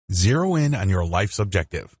Zero in on your life's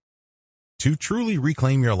objective. To truly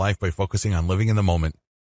reclaim your life by focusing on living in the moment,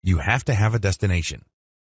 you have to have a destination.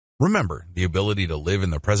 Remember, the ability to live in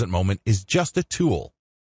the present moment is just a tool.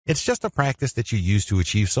 It's just a practice that you use to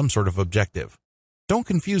achieve some sort of objective. Don't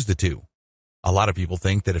confuse the two. A lot of people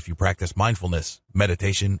think that if you practice mindfulness,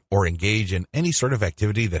 meditation, or engage in any sort of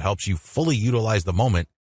activity that helps you fully utilize the moment,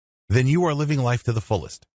 then you are living life to the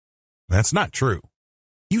fullest. That's not true.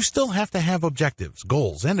 You still have to have objectives,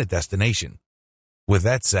 goals, and a destination. With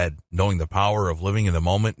that said, knowing the power of living in the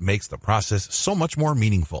moment makes the process so much more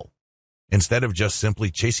meaningful. Instead of just simply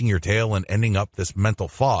chasing your tail and ending up this mental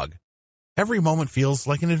fog, every moment feels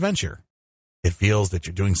like an adventure. It feels that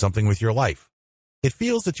you're doing something with your life. It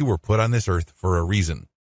feels that you were put on this earth for a reason.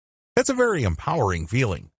 That's a very empowering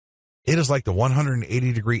feeling. It is like the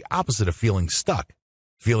 180-degree opposite of feeling stuck,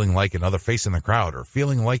 feeling like another face in the crowd, or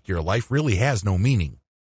feeling like your life really has no meaning.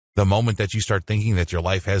 The moment that you start thinking that your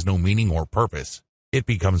life has no meaning or purpose, it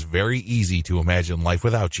becomes very easy to imagine life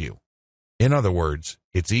without you. In other words,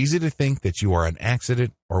 it's easy to think that you are an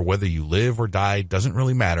accident, or whether you live or die doesn't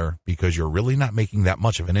really matter because you're really not making that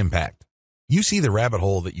much of an impact. You see the rabbit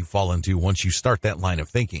hole that you fall into once you start that line of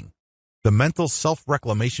thinking. The mental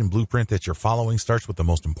self-reclamation blueprint that you're following starts with the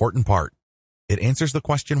most important part. It answers the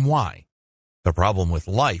question why. The problem with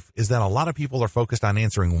life is that a lot of people are focused on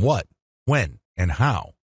answering what, when, and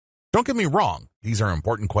how. Don't get me wrong, these are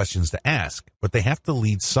important questions to ask, but they have to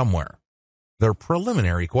lead somewhere. They're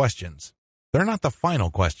preliminary questions. They're not the final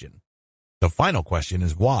question. The final question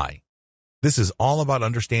is why. This is all about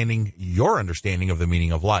understanding your understanding of the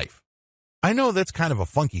meaning of life. I know that's kind of a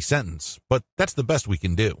funky sentence, but that's the best we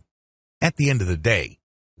can do. At the end of the day,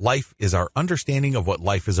 life is our understanding of what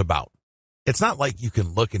life is about. It's not like you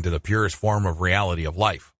can look into the purest form of reality of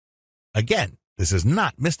life. Again, this is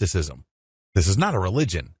not mysticism. This is not a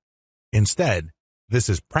religion. Instead, this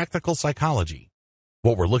is practical psychology.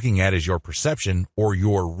 What we're looking at is your perception or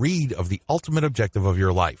your read of the ultimate objective of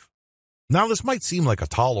your life. Now, this might seem like a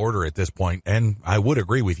tall order at this point, and I would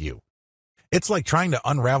agree with you. It's like trying to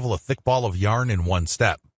unravel a thick ball of yarn in one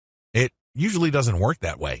step. It usually doesn't work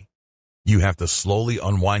that way. You have to slowly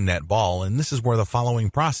unwind that ball, and this is where the following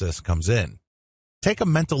process comes in. Take a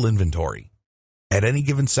mental inventory. At any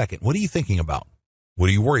given second, what are you thinking about? What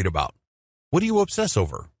are you worried about? What do you obsess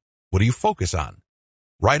over? What do you focus on?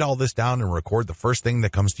 Write all this down and record the first thing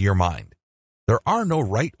that comes to your mind. There are no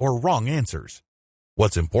right or wrong answers.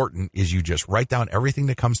 What's important is you just write down everything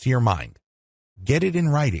that comes to your mind. Get it in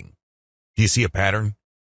writing. Do you see a pattern?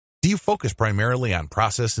 Do you focus primarily on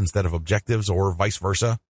process instead of objectives, or vice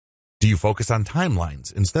versa? Do you focus on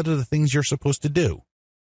timelines instead of the things you're supposed to do?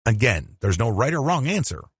 Again, there's no right or wrong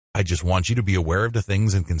answer. I just want you to be aware of the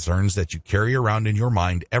things and concerns that you carry around in your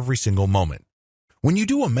mind every single moment. When you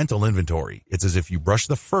do a mental inventory, it's as if you brush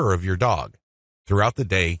the fur of your dog. Throughout the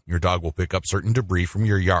day, your dog will pick up certain debris from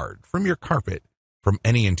your yard, from your carpet, from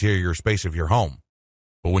any interior space of your home.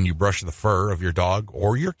 But when you brush the fur of your dog,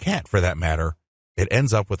 or your cat for that matter, it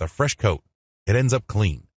ends up with a fresh coat. It ends up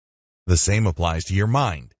clean. The same applies to your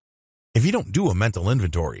mind. If you don't do a mental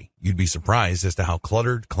inventory, you'd be surprised as to how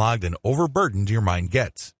cluttered, clogged, and overburdened your mind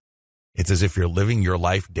gets. It's as if you're living your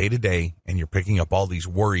life day to day and you're picking up all these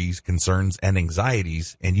worries, concerns, and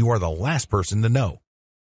anxieties, and you are the last person to know.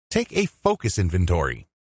 Take a focus inventory.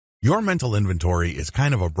 Your mental inventory is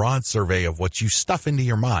kind of a broad survey of what you stuff into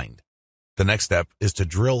your mind. The next step is to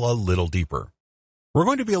drill a little deeper. We're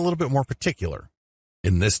going to be a little bit more particular.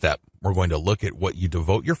 In this step, we're going to look at what you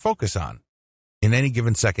devote your focus on. In any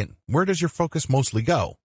given second, where does your focus mostly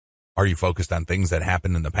go? Are you focused on things that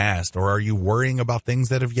happened in the past, or are you worrying about things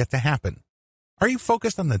that have yet to happen? Are you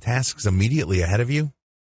focused on the tasks immediately ahead of you?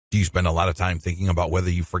 Do you spend a lot of time thinking about whether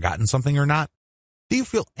you've forgotten something or not? Do you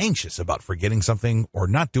feel anxious about forgetting something or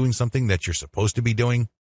not doing something that you're supposed to be doing?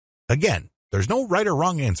 Again, there's no right or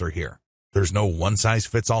wrong answer here. There's no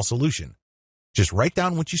one-size-fits-all solution. Just write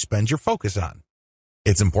down what you spend your focus on.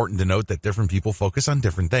 It's important to note that different people focus on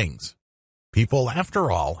different things. People, after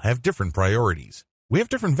all, have different priorities. We have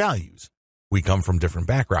different values. We come from different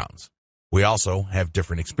backgrounds. We also have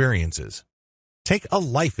different experiences. Take a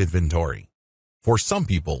life inventory. For some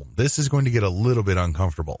people, this is going to get a little bit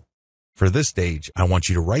uncomfortable. For this stage, I want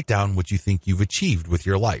you to write down what you think you've achieved with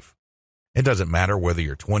your life. It doesn't matter whether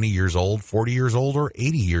you're 20 years old, 40 years old, or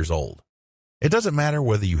 80 years old. It doesn't matter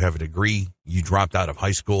whether you have a degree, you dropped out of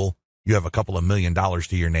high school, you have a couple of $1 million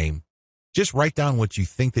to your name. Just write down what you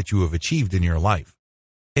think that you have achieved in your life.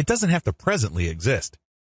 It doesn't have to presently exist.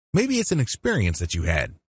 Maybe it's an experience that you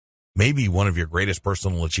had. Maybe one of your greatest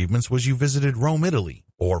personal achievements was you visited Rome, Italy,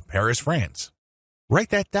 or Paris, France. Write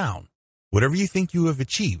that down. Whatever you think you have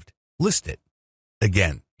achieved, list it.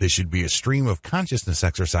 Again, This should be a stream of consciousness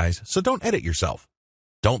exercise, so don't edit yourself.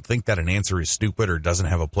 Don't think that an answer is stupid or doesn't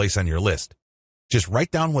have a place on your list. Just write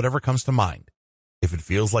down whatever comes to mind. If it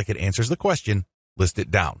feels like it answers the question, list it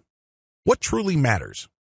down. What truly matters?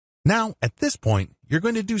 Now, at this point, you're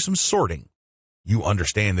going to do some sorting. You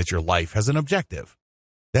understand that your life has an objective.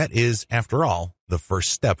 That is, after all, the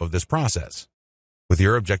first step of this process. With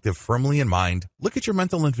your objective firmly in mind, look at your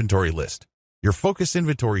mental inventory list, your focus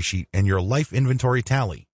inventory sheet, and your life inventory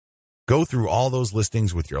tally. Go through all those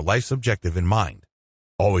listings with your life's objective in mind.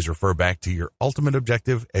 Always refer back to your ultimate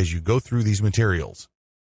objective as you go through these materials.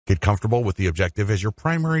 Get comfortable with the objective as your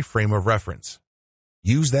primary frame of reference.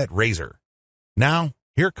 Use that razor. Now,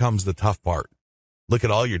 here comes the tough part. Look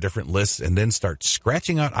at all your different lists and then start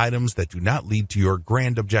scratching out items that do not lead to your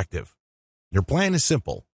grand objective. Your plan is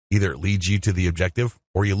simple. Either it leads you to the objective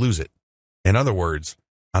or you lose it. In other words,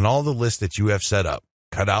 on all the lists that you have set up,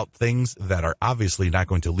 cut out things that are obviously not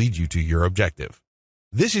going to lead you to your objective.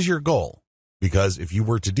 This is your goal. Because if you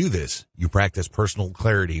were to do this, you practice personal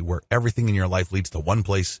clarity where everything in your life leads to one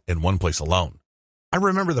place and one place alone. I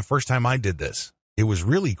remember the first time I did this. It was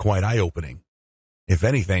really quite eye-opening. If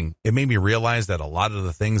anything, it made me realize that a lot of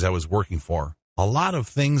the things I was working for, a lot of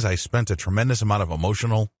things I spent a tremendous amount of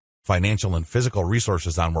emotional, financial, and physical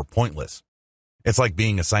resources on were pointless. It's like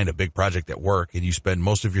being assigned a big project at work and you spend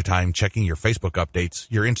most of your time checking your Facebook updates,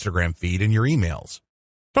 your Instagram feed, and your emails.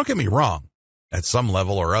 Don't get me wrong. At some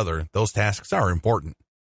level or other, those tasks are important.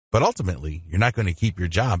 But ultimately, you're not going to keep your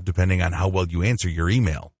job depending on how well you answer your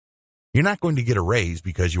email. You're not going to get a raise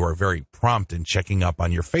because you are very prompt in checking up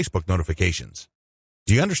on your Facebook notifications.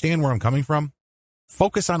 Do you understand where I'm coming from?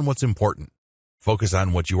 Focus on what's important. Focus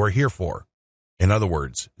on what you are here for. In other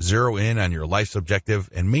words, zero in on your life's objective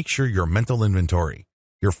and make sure your mental inventory,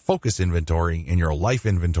 your focus inventory, and your life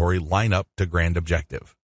inventory line up to grand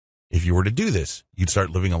objective. If you were to do this, you'd start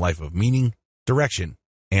living a life of meaning, direction,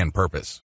 and purpose.